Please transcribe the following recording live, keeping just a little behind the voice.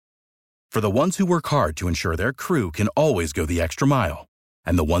For the ones who work hard to ensure their crew can always go the extra mile,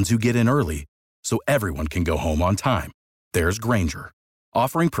 and the ones who get in early so everyone can go home on time, there's Grainger,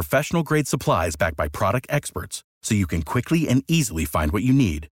 offering professional-grade supplies backed by product experts so you can quickly and easily find what you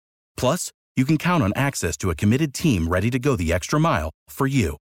need. Plus, you can count on access to a committed team ready to go the extra mile for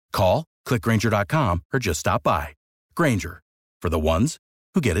you. Call, click Grainger.com, or just stop by. Grainger, for the ones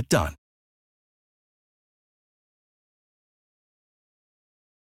who get it done.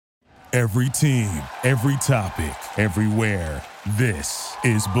 Every team, every topic, everywhere. This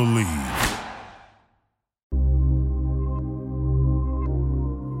is Believe.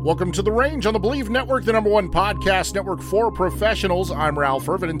 Welcome to The Range on the Believe Network, the #1 podcast network for professionals. I'm Ralph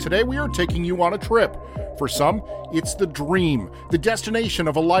Irvin, and today we are taking you on a trip. For some, it's the dream, the destination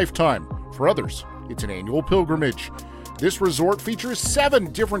of a lifetime. For others, it's an annual pilgrimage. This resort features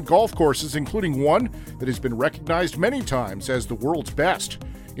 7 different golf courses, including one that has been recognized many times as the world's best.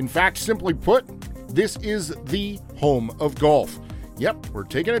 In fact, simply put, this is the home of golf. Yep, we're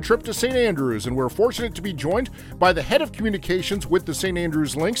taking a trip to St. Andrews, and we're fortunate to be joined by the head of communications with the St.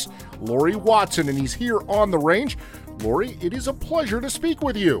 Andrews Lynx, Laurie Watson, and he's here on the range. Laurie, it is a pleasure to speak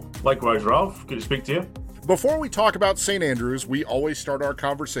with you. Likewise, Ralph. Good to speak to you. Before we talk about St. Andrews, we always start our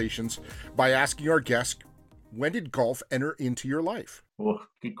conversations by asking our guests, when did golf enter into your life? Oh,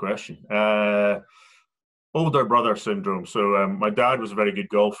 good question. Older brother syndrome. So my dad was a very good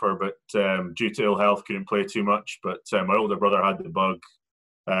golfer, but due to ill health, couldn't play too much. But my older brother had the bug.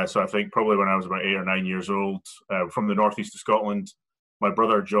 So I think probably when I was about 8 or 9 years old, from the northeast of Scotland, my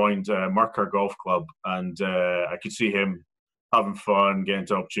brother joined Merker Golf Club, and I could see him having fun, getting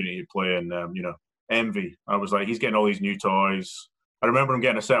the opportunity to play, and envy. I was like, he's getting all these new toys. I remember him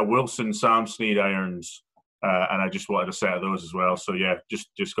getting a set of Wilson Sam Snead irons, and I just wanted a set of those as well. So yeah,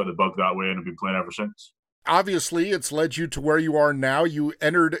 just got the bug that way, and I've been playing ever since. Obviously, it's led you to where you are now. You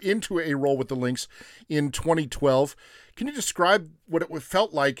entered into a role with the Lynx in 2012. Can you describe what it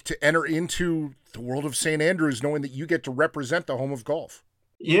felt like to enter into the world of St. Andrews, knowing that you get to represent the home of golf?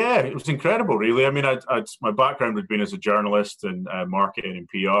 Yeah, it was incredible, really. I mean, my background had been as a journalist and marketing and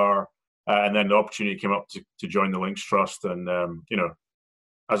PR, and then the opportunity came up to join the Lynx Trust. And,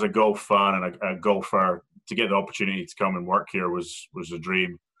 as a golf fan and a golfer, to get the opportunity to come and work here was a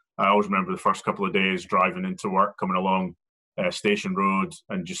dream. I always remember the first couple of days driving into work, coming along Station Road,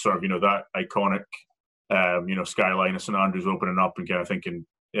 and just sort of, that iconic, skyline of St. Andrews opening up, and kind of thinking,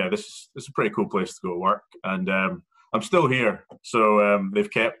 yeah, this is a pretty cool place to go to work. And I'm still here, so they've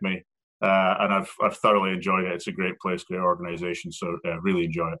kept me, and I've thoroughly enjoyed it. It's a great place, great organization, so really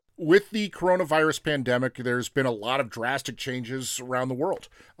enjoy it. With the coronavirus pandemic, there's been a lot of drastic changes around the world.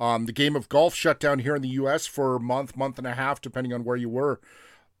 The game of golf shut down here in the U.S. for a month and a half, depending on where you were.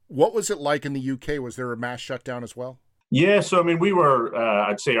 What was it like in the UK? Was there a mass shutdown as well? Yeah, so I mean, we were,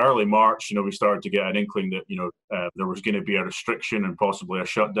 I'd say early March, we started to get an inkling that, there was going to be a restriction and possibly a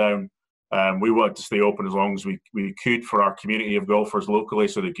shutdown. We wanted to stay open as long as we could for our community of golfers locally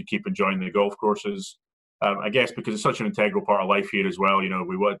so they could keep enjoying the golf courses. I guess because it's such an integral part of life here as well,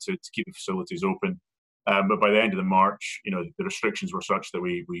 we wanted to keep the facilities open. But by the end of the March, the restrictions were such that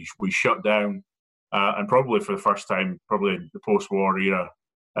we shut down. And probably for the first time, probably the post-war era,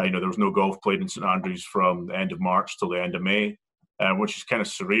 there was no golf played in St. Andrews from the end of March till the end of May, which is kind of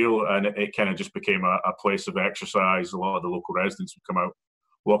surreal. And it kind of just became a place of exercise. A lot of the local residents would come out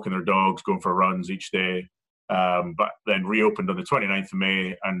walking their dogs, going for runs each day. But then reopened on the 29th of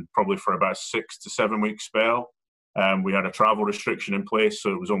May, and probably for about a 6 to 7 week spell, we had a travel restriction in place.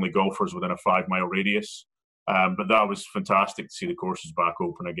 So it was only golfers within a 5-mile radius. But that was fantastic to see the courses back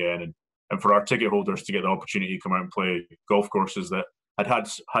open again. And for our ticket holders to get the opportunity to come out and play golf courses that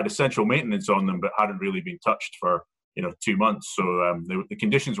had essential maintenance on them, but hadn't really been touched for 2 months. So the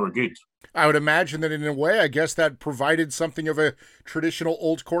conditions were good. I would imagine that in a way, I guess that provided something of a traditional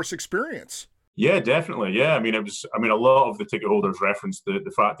old course experience. Yeah, definitely. Yeah, a lot of the ticket holders referenced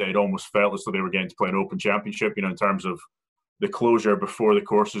the fact that it almost felt as though they were getting to play an Open Championship. In terms of the closure before the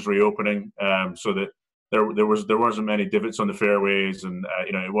courses reopening, so that there wasn't many divots on the fairways, and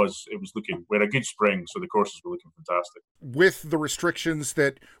it was looking. We had a good spring, so the courses were looking fantastic. With the restrictions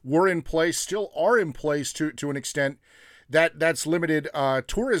that were in place, still are in place to an extent, that's limited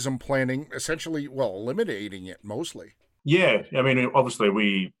tourism planning, essentially, eliminating it mostly. Yeah, obviously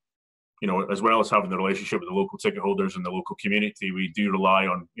we, as well as having the relationship with the local ticket holders and the local community, we do rely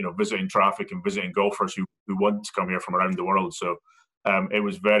on visiting traffic and visiting golfers who want to come here from around the world. So. It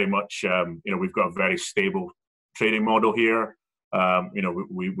was very much, we've got a very stable trading model here.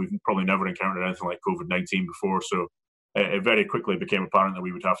 We've probably never encountered anything like COVID-19 before. So it very quickly became apparent that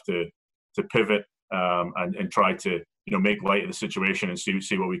we would have to pivot and try to, make light of the situation and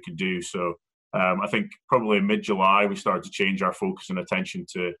see what we could do. So I think probably in mid-July we started to change our focus and attention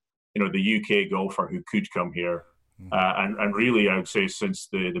to the UK golfer who could come here. And really, I would say since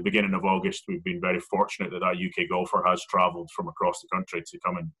the beginning of August, we've been very fortunate that UK golfer has travelled from across the country to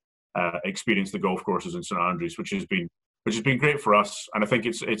come and experience the golf courses in St Andrews, which has been great for us. And I think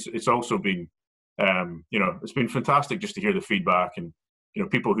it's also been it's been fantastic just to hear the feedback and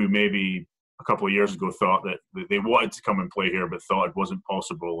people who maybe a couple of years ago thought that they wanted to come and play here but thought it wasn't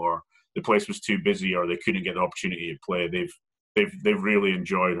possible, or the place was too busy, or they couldn't get the opportunity to play. They've really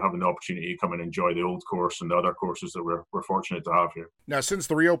enjoyed having the opportunity to come and enjoy the old course and the other courses that we're fortunate to have here. Now, since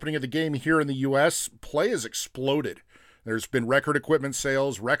the reopening of the game here in the U.S., play has exploded. There's been record equipment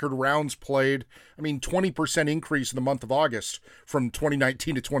sales, record rounds played. 20% increase in the month of August from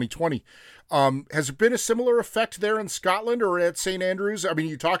 2019 to 2020. Has there been a similar effect there in Scotland or at St Andrews?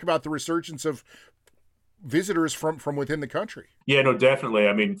 You talk about the resurgence of visitors from within the country. Yeah, no, definitely.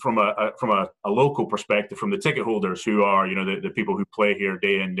 From a local perspective, from the ticket holders who are, the people who play here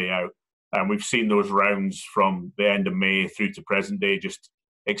day in, day out, and we've seen those rounds from the end of May through to present day just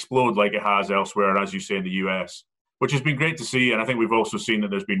explode like it has elsewhere, as you say, in the US, which has been great to see. And I think we've also seen that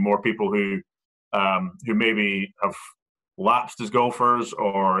there's been more people who maybe have lapsed as golfers,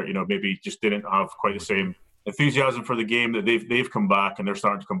 or maybe just didn't have quite the same enthusiasm for the game, that they've come back and they're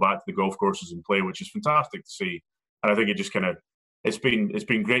starting to come back to the golf courses and play, which is fantastic to see. And I think it just it's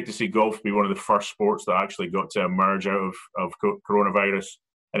been great to see golf be one of the first sports that actually got to emerge out of coronavirus.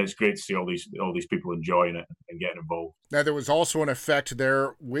 And it's great to see all these people enjoying it and getting involved. Now, there was also an effect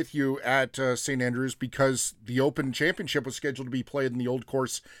there with you at St Andrews because the Open Championship was scheduled to be played in the Old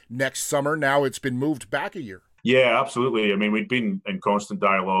Course next summer. Now it's been moved back a year. Yeah, absolutely. We'd been in constant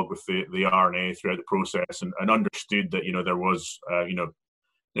dialogue with the R&A throughout the process and understood that, there was,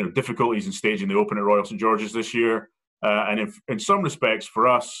 difficulties in staging the Open at Royal St George's this year. And in some respects for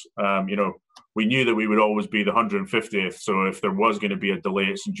us, we knew that we would always be the 150th. So if there was going to be a delay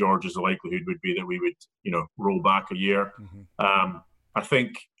at St George's, the likelihood would be that we would, roll back a year. Mm-hmm. I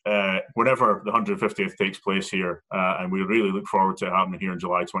think whenever the 150th takes place here, and we really look forward to it happening here in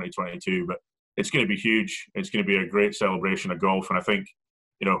July 2022, but it's going to be huge. It's going to be a great celebration of golf. And I think,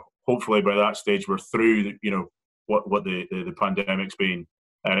 hopefully by that stage, we're through, what the pandemic's been,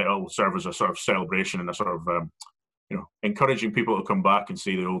 and it'll serve as a sort of celebration and a sort of, encouraging people to come back and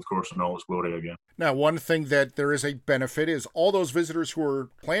see the old course in all its glory again. Now, one thing that there is a benefit is all those visitors who are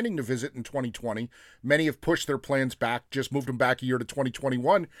planning to visit in 2020, many have pushed their plans back, just moved them back a year to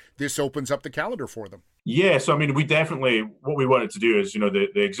 2021. This opens up the calendar for them. Yeah, so we definitely, what we wanted to do is, the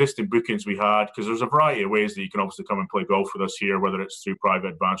existing bookings we had, because there's a variety of ways that you can obviously come and play golf with us here, whether it's through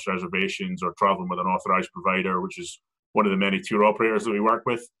private advanced reservations or traveling with an authorized provider, which is one of the many tour operators that we work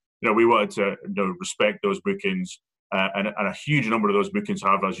with. We wanted to respect those bookings. And a huge number of those bookings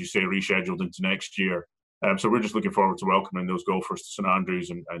have, as you say, rescheduled into next year. So we're just looking forward to welcoming those golfers to St Andrews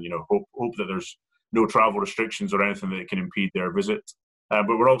and hope that there's no travel restrictions or anything that can impede their visit. But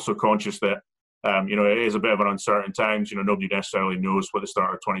we're also conscious that, it is a bit of an uncertain times. Nobody necessarily knows what the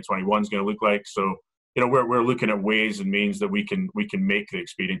start of 2021 is going to look like. So, we're looking at ways and means that we can make the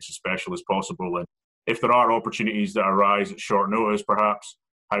experience as special as possible. And if there are opportunities that arise at short notice, perhaps,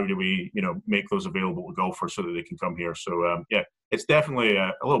 how do we, make those available to golfers so that they can come here? So, it's definitely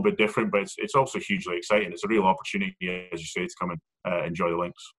a little bit different, but it's also hugely exciting. It's a real opportunity, as you say, to come and enjoy the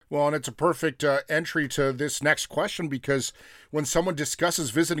links. Well, and it's a perfect entry to this next question, because when someone discusses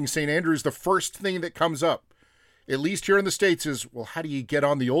visiting St Andrews, the first thing that comes up, at least here in the States, is, well, how do you get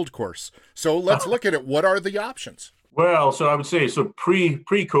on the old course? So let's look at it. What are the options? Well, so I would say,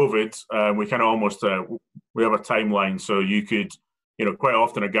 pre-COVID, we kind of almost, we have a timeline. So you could, quite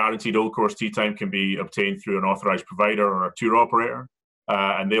often a guaranteed old course tee time can be obtained through an authorized provider or a tour operator,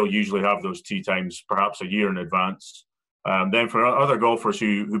 and they'll usually have those tee times perhaps a year in advance. Then for other golfers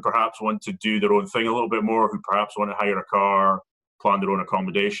who perhaps want to do their own thing a little bit more, who perhaps want to hire a car, plan their own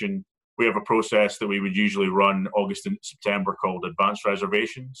accommodation, we have a process that we would usually run August and September called advanced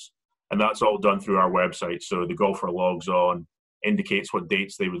reservations, and that's all done through our website. So the golfer logs on, indicates what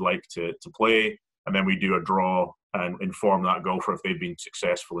dates they would like to play, and then we do a draw and inform that golfer if they've been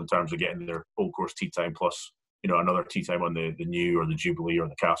successful in terms of getting their old course tee time plus, another tee time on the new or the Jubilee or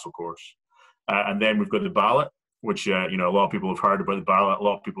the Castle course. And then we've got the ballot, which, a lot of people have heard about the ballot. A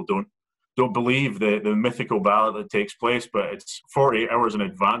lot of people don't believe the mythical ballot that takes place, but it's 48 hours in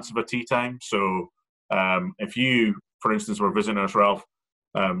advance of a tee time. So if you, for instance, were visiting us, Ralph,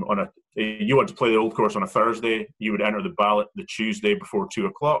 you want to play the old course on a Thursday, you would enter the ballot the Tuesday before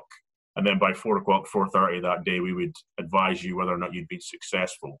 2:00. And then by 4:00, 4:30 that day, we would advise you whether or not you'd been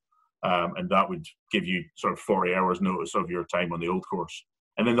successful. and that would give you sort of 40 hours notice of your time on the old course.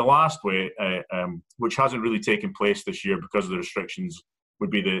 And then the last way, which hasn't really taken place this year because of the restrictions, would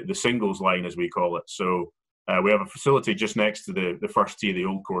be the singles line, as we call it. So we have a facility just next to the first tee of the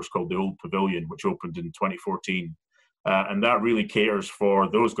old course called the Old Pavilion, which opened in 2014. And that really caters for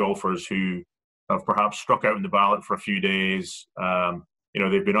those golfers who have perhaps struck out in the ballot for a few days.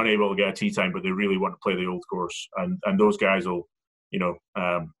 They've been unable to get a tee time, but they really want to play the old course. And those guys will,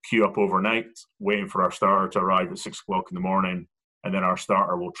 queue up overnight, waiting for our starter to arrive at 6 o'clock in the morning. And then our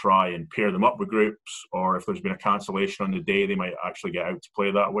starter will try and pair them up with groups, or if there's been a cancellation on the day, they might actually get out to play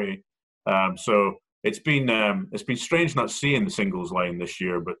that way. So it's been strange not seeing the singles line this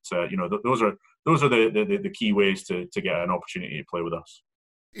year, but those are the key ways to get an opportunity to play with us.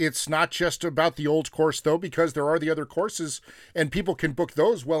 It's not just about the old course, though, because there are the other courses, and people can book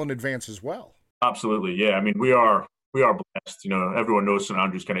those well in advance as well. Absolutely, yeah. I mean, we are blessed. Everyone knows St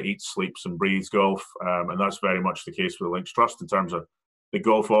Andrews kind of eats, sleeps, and breathes golf, and that's very much the case for the Links Trust in terms of the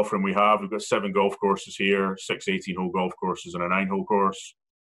golf offering we have. We've got 7 golf courses here, 6 18-hole golf courses, and a 9-hole course.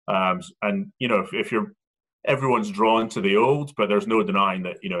 If everyone's drawn to the old, but there's no denying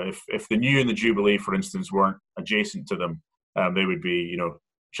that if the new and the Jubilee, for instance, weren't adjacent to them, they would be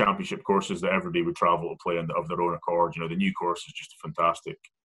championship courses that everybody would travel to play of their own accord. The new course is just a fantastic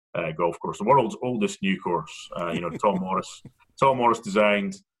golf course, the world's oldest new course. Tom Morris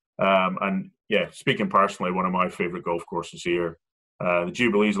designed, and yeah, speaking personally, one of my favorite golf courses here. The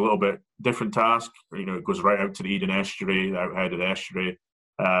Jubilee is a little bit different task. It goes right out to the Eden Estuary, outside of the estuary.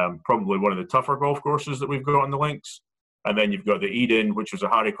 Probably one of the tougher golf courses that we've got on the links. And then you've got the Eden, which was a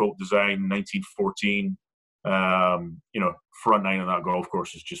Harry Colt design, 1914. Front nine on that golf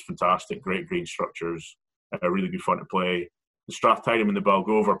course is just fantastic. Great green structures, really good fun to play. The Strathtydem and the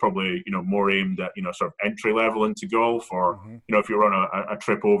Balgove are probably more aimed at sort of entry level into golf, or if you're on a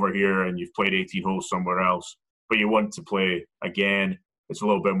trip over here and you've played 18 holes somewhere else, but you want to play again, it's a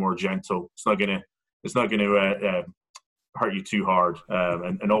little bit more gentle. It's not gonna hurt you too hard,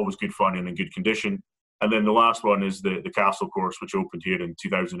 and always good fun and in good condition. And then the last one is the Castle course, which opened here in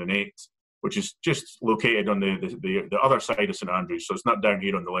 2008, which is just located on the other side of St Andrews, so it's not down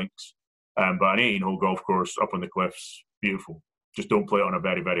here on the links, but an 18-hole golf course up on the cliffs, beautiful. Just don't play it on a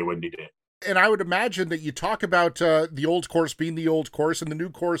very, very windy day. And I would imagine that you talk about the old course being the old course and the new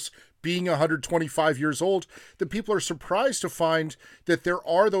course being 125 years old, that people are surprised to find that there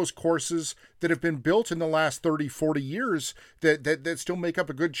are those courses that have been built in the last 30, 40 years that still make up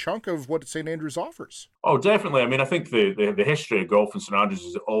a good chunk of what St Andrews offers. Oh, definitely. I mean, I think the history of golf in St Andrews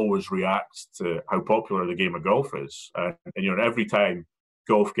is it always reacts to how popular the game of golf is. And every time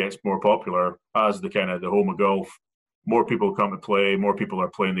golf gets more popular as the home of golf, more people come to play, more people are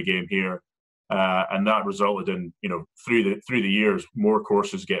playing the game here. And that resulted in, through the years, more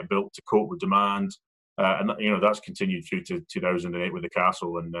courses get built to cope with demand. And that's continued through to 2008 with the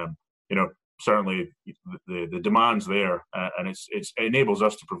Castle. And, certainly the demand's there. And it enables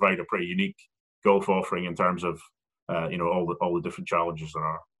us to provide a pretty unique golf offering in terms of, all the different challenges there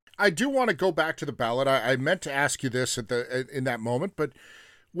are. I do want to go back to the ballot. I meant to ask you this in that moment, but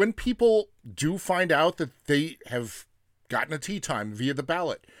when people do find out that they have gotten a tee time via the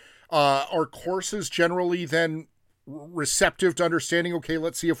ballot, are courses generally then receptive to understanding, okay,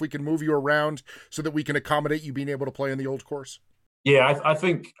 let's see if we can move you around so that we can accommodate you being able to play in the old course? Yeah, I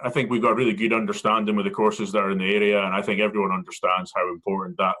think we've got a really good understanding with the courses that are in the area, and I think everyone understands how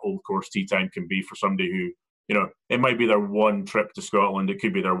important that old course tee time can be for somebody who, it might be their one trip to Scotland, it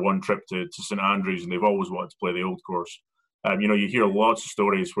could be their one trip to St Andrews, and they've always wanted to play the old course. You hear lots of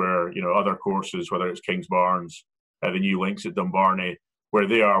stories where, other courses, whether it's Kingsbarns, the new links at Dumbarnie, where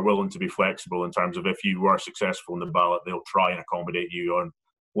they are willing to be flexible in terms of if you were successful in the ballot, they'll try and accommodate you on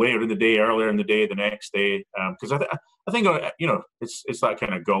later in the day, earlier in the day, the next day. Because I think it's that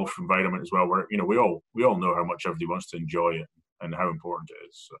kind of golf environment as well, where we all know how much everybody wants to enjoy it and how important it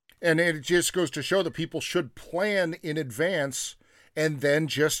is. So. And it just goes to show that people should plan in advance, and then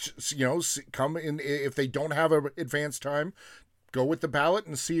just come in if they don't have an advance time, go with the ballot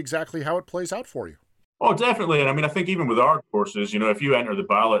and see exactly how it plays out for you. Oh, definitely. And I mean, I think even with our courses, if you enter the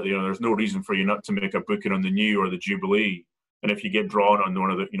ballot, there's no reason for you not to make a booking on the new or the Jubilee. And if you get drawn on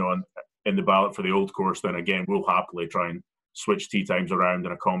one of the, in the ballot for the old course, then again, we'll happily try and switch tee times around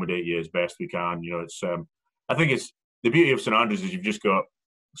and accommodate you as best we can. I think it's the beauty of St Andrews is you've just got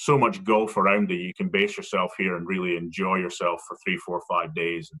so much golf around that you can base yourself here and really enjoy yourself for 3, 4, 5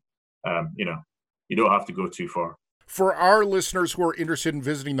 days. You don't have to go too far. For our listeners who are interested in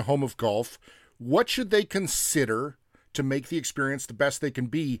visiting the home of golf, what should they consider to make the experience the best they can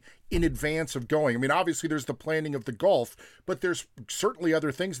be in advance of going? I mean, obviously there's the planning of the golf, but there's certainly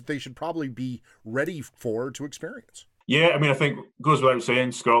other things that they should probably be ready for to experience. Yeah, I mean, I think it goes without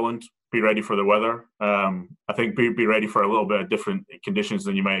saying, Scotland, be ready for the weather. I think be ready for a little bit of different conditions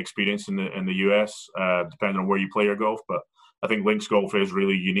than you might experience in the US, depending on where you play your golf. But I think links golf is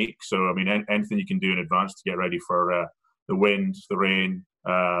really unique. So, I mean, anything you can do in advance to get ready for the wind, the rain,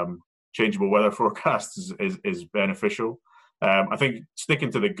 changeable weather forecasts is beneficial. I think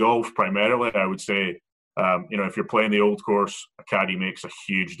sticking to the golf primarily, I would say, if you're playing the old course, a caddy makes a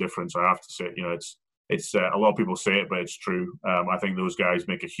huge difference. I have to say, it's a lot of people say it, but it's true. I think those guys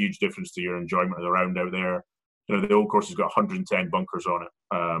make a huge difference to your enjoyment of the round out there. The old course has got 110 bunkers on it,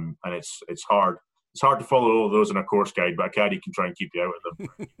 and it's hard. It's hard to follow all of those in a course guide, but a caddy can try and keep you out of them.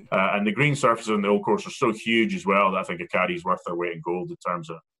 And the green surfaces on the old course are so huge as well that I think a caddy is worth their weight in gold in terms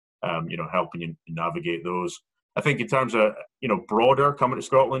of helping you navigate those. I think in terms of broader coming to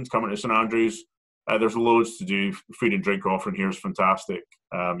Scotland, coming to St Andrews, there's loads to do. Food and drink offering here is fantastic.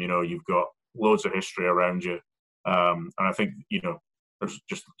 You've got loads of history around you, and I think there's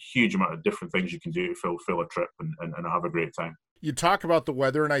just a huge amount of different things you can do to fulfill a trip and have a great time. You talk about the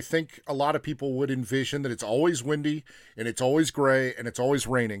weather, and I think a lot of people would envision that it's always windy and it's always gray and it's always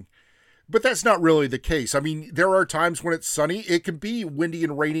raining. But that's not really the case. I mean, there are times when it's sunny. It can be windy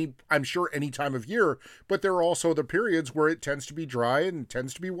and rainy, I'm sure, any time of year. But there are also the periods where it tends to be dry and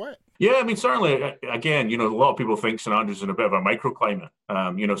tends to be wet. Yeah, I mean, certainly, again, a lot of people think St Andrews is in a bit of a microclimate.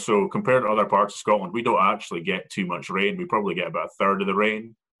 So compared to other parts of Scotland, we don't actually get too much rain. We probably get about a third of the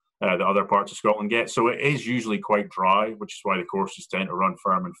rain that other parts of Scotland get. So it is usually quite dry, which is why the courses tend to run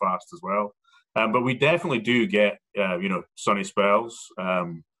firm and fast as well. But we definitely do get, sunny spells.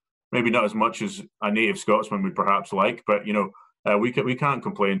 Maybe not as much as a native Scotsman would perhaps like, but we can't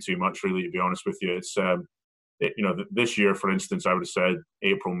complain too much, really, to be honest with you. It's this year, for instance, I would have said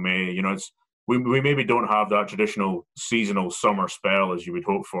April, May. We maybe don't have that traditional seasonal summer spell as you would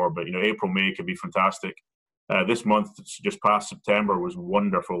hope for, but April, May can be fantastic. This month, just past September, was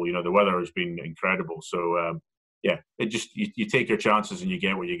wonderful. The weather has been incredible. So you take your chances and you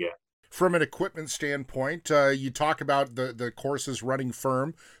get what you get. From an equipment standpoint, you talk about the courses running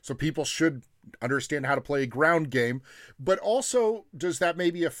firm, so people should understand how to play a ground game. But also, does that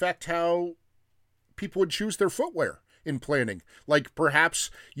maybe affect how people would choose their footwear in planning? Like perhaps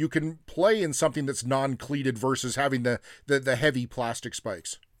you can play in something that's non-cleated versus having the heavy plastic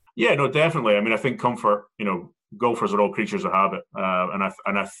spikes. Yeah, no, definitely. I mean, I think comfort, golfers are all creatures of habit. And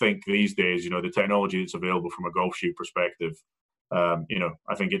I think these days, the technology that's available from a golf shoe perspective, I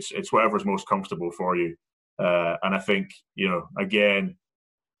think it's whatever's most comfortable for you. And I think, again,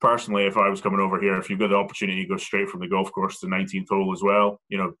 personally, if I was coming over here, if you've got the opportunity to go straight from the golf course to the 19th hole as well,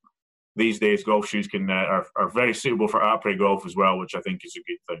 these days golf shoes are very suitable for après golf as well, which I think is a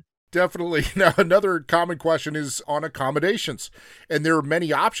good thing. Definitely. Now, another common question is on accommodations. And there are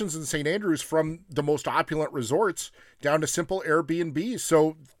many options in St. Andrews, from the most opulent resorts down to simple Airbnbs.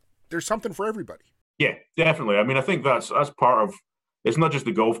 So there's something for everybody. Yeah, definitely. I mean, I think that's part of, it's not just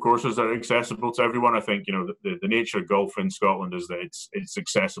the golf courses that are accessible to everyone. I think, the nature of golf in Scotland is that it's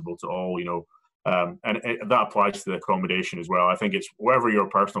accessible to all, and that applies to the accommodation as well. I think it's wherever your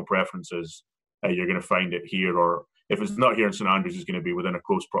personal preference is, you're going to find it here, or if it's not here in St Andrews, it's going to be within a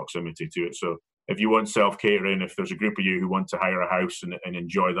close proximity to it. So if you want self-catering, if there's a group of you who want to hire a house and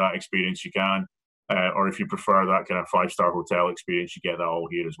enjoy that experience, you can. Or if you prefer that kind of 5-star hotel experience, you get that all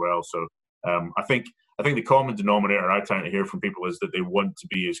here as well. So I think the common denominator I tend to hear from people is that they want to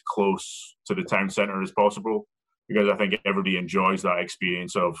be as close to the town centre as possible, because I think everybody enjoys that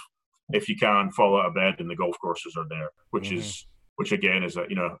experience of, if you can, fall out of bed and the golf courses are there, which again is a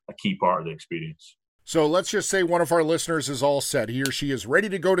key part of the experience. So let's just say one of our listeners is all set. He or she is ready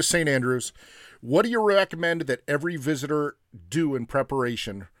to go to St. Andrews. What do you recommend that every visitor do in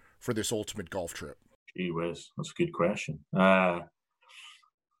preparation for this ultimate golf trip? Gee whiz, that's a good question. Pack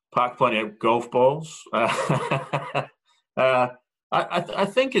plenty of golf balls. I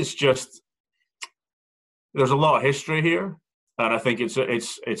think it's just, there's a lot of history here, and I think it's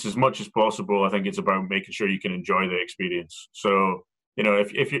as much as possible. I think it's about making sure you can enjoy the experience. So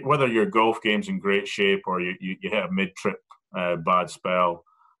if you, whether your golf game's in great shape or you hit a mid-trip bad spell,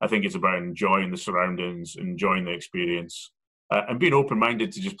 I think it's about enjoying the surroundings, enjoying the experience, and being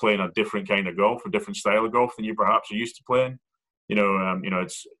open-minded to just playing a different kind of golf, a different style of golf than you perhaps are used to playing.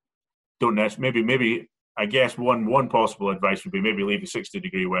 It's don't necessarily, maybe I guess one possible advice would be maybe leave a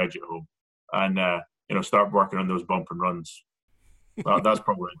 60-degree wedge at home and start working on those bump and runs. That's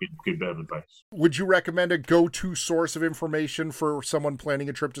probably a good bit of advice. Would you recommend a go-to source of information for someone planning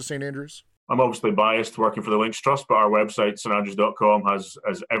a trip to St. Andrews? I'm obviously biased working for the Links Trust, but our website, standrews.com, has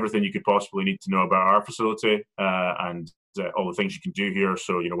everything you could possibly need to know about our facility and all the things you can do here.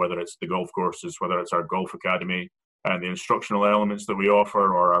 So, whether it's the golf courses, whether it's our golf academy, and the instructional elements that we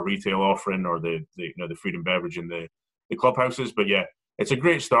offer, or our retail offering, or the food and beverage in the clubhouses. But yeah, it's a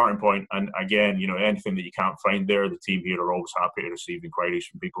great starting point. And again, anything that you can't find there, the team here are always happy to receive inquiries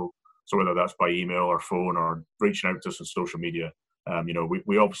from people. So whether that's by email or phone or reaching out to us on social media,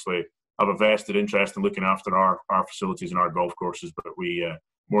 we obviously have a vested interest in looking after our facilities and our golf courses, but we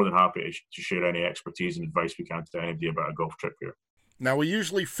more than happy to share any expertise and advice we can to anybody about a golf trip here. Now, we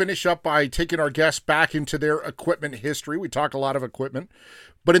usually finish up by taking our guests back into their equipment history. We talk a lot of equipment.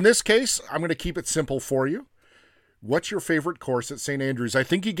 But in this case, I'm going to keep it simple for you. What's your favorite course at St. Andrews? I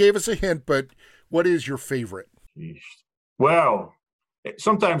think you gave us a hint, but what is your favorite? Well,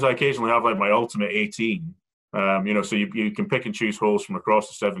 sometimes I occasionally have like my ultimate 18. So you can pick and choose holes from across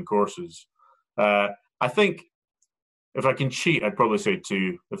the 7 courses. I think if I can cheat, I'd probably say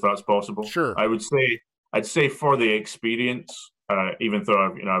 2, if that's possible. Sure. I'd say for the experience, even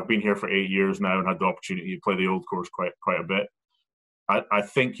though I've been here for 8 years now and had the opportunity to play the old course quite a bit, I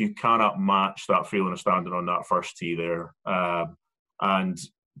think you cannot match that feeling of standing on that first tee there. And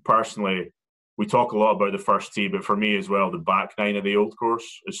personally, we talk a lot about the first tee, but for me as well, the back 9 of the old course,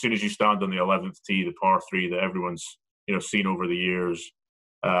 as soon as you stand on the 11th tee, the par 3 that everyone's seen over the years,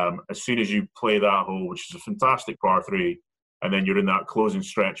 as soon as you play that hole, which is a fantastic par 3, and then you're in that closing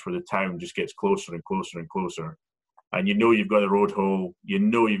stretch where the town just gets closer and closer and closer, and you've got the road hole,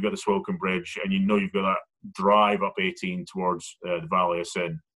 you've got the Swilcan Bridge, and you've got that drive up 18 towards the Valley of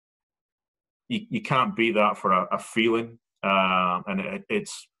Sin. You can't beat that for a feeling, and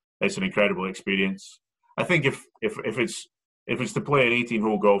it's an incredible experience. I think if it's to play an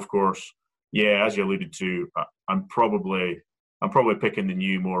 18-hole golf course, yeah, as you alluded to, I'm probably picking the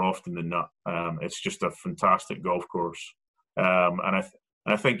new more often than not. It's just a fantastic golf course, and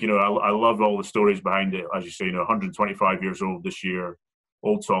I think I love all the stories behind it. As you say, 125 years old this year,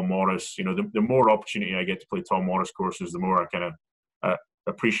 old Tom Morris. The more opportunity I get to play Tom Morris courses, the more I kind of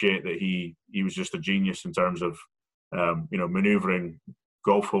appreciate that he was just a genius in terms of maneuvering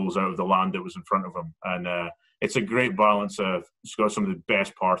golf holes out of the land that was in front of him. And it's a great balance. It's got some of the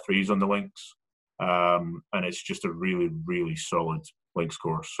best par 3s on the links, and it's just a really, really solid links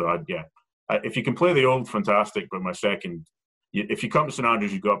course. So if you can play the old, fantastic. But my second, if you come to St.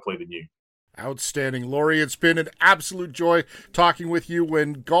 Andrews, you've got to play the new. Outstanding. Laurie, it's been an absolute joy talking with you.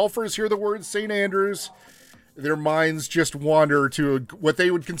 When golfers hear the word St. Andrews, their minds just wander to what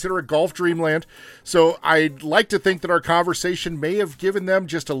they would consider a golf dreamland. So I'd like to think that our conversation may have given them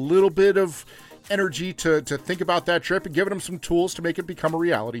just a little bit of energy to think about that trip and given them some tools to make it become a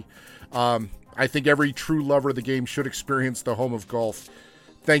reality. I think every true lover of the game should experience the home of golf.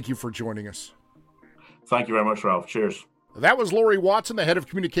 Thank you for joining us. Thank you very much, Ralph. Cheers. That was Laurie Watson, the head of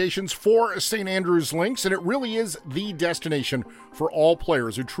communications for St. Andrews Links, and it really is the destination for all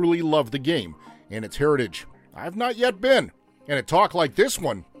players who truly love the game and its heritage. I've not yet been, and a talk like this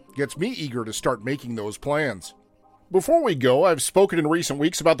one gets me eager to start making those plans. Before we go, I've spoken in recent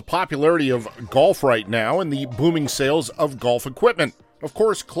weeks about the popularity of golf right now and the booming sales of golf equipment. Of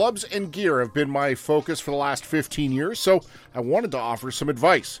course, clubs and gear have been my focus for the last 15 years, so I wanted to offer some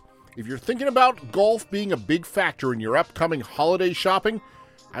advice. If you're thinking about golf being a big factor in your upcoming holiday shopping,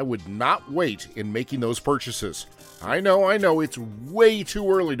 I would not wait in making those purchases. I know, it's way too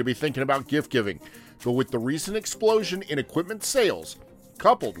early to be thinking about gift giving, but with the recent explosion in equipment sales,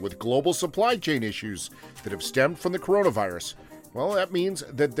 coupled with global supply chain issues that have stemmed from the coronavirus, well, that means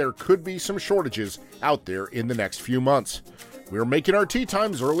that there could be some shortages out there in the next few months. We're making our tee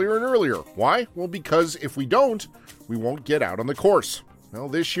times earlier and earlier. Why? Well, because if we don't, we won't get out on the course. Well,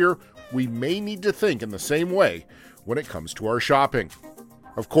 this year, we may need to think in the same way when it comes to our shopping.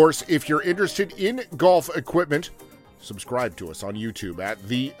 Of course, if you're interested in golf equipment, subscribe to us on YouTube at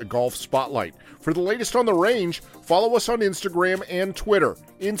The Golf Spotlight. For the latest on the range, follow us on Instagram and Twitter.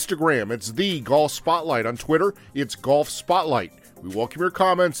 Instagram, it's The Golf Spotlight. On Twitter, it's Golf Spotlight. We welcome your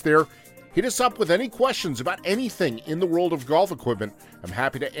comments there. Hit us up with any questions about anything in the world of golf equipment. I'm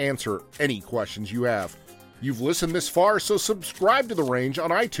happy to answer any questions you have. You've listened this far, so subscribe to The Range on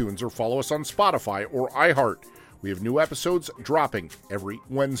iTunes or follow us on Spotify or iHeart. We have new episodes dropping every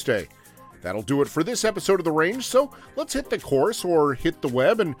Wednesday. That'll do it for this episode of The Range, so let's hit the course or hit the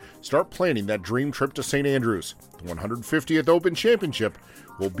web and start planning that dream trip to St. Andrews. The 150th Open Championship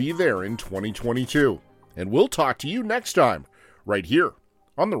will be there in 2022. And we'll talk to you next time, right here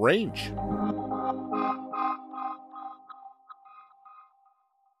on The Range.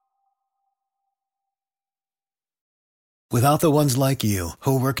 Without the ones like you,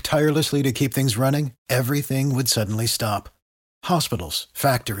 who work tirelessly to keep things running, everything would suddenly stop. Hospitals,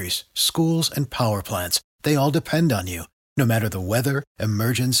 factories, schools, and power plants, they all depend on you. No matter the weather,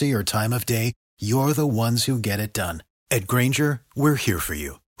 emergency, or time of day, you're the ones who get it done. At Grainger, we're here for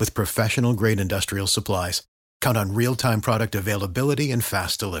you with professional-grade industrial supplies. Count on real-time product availability and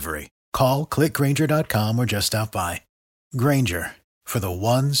fast delivery. Call, clickgrainger.com, or just stop by. Grainger, for the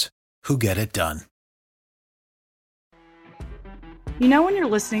ones who get it done. You know when you're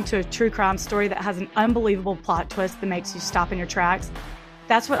listening to a true crime story that has an unbelievable plot twist that makes you stop in your tracks?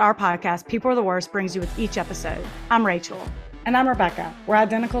 That's what our podcast, People Are the Worst, brings you with each episode. I'm Rachel. And I'm Rebecca. We're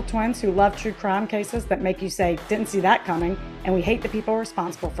identical twins who love true crime cases that make you say, didn't see that coming, and we hate the people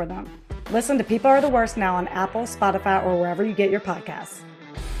responsible for them. Listen to People Are the Worst now on Apple, Spotify, or wherever you get your podcasts.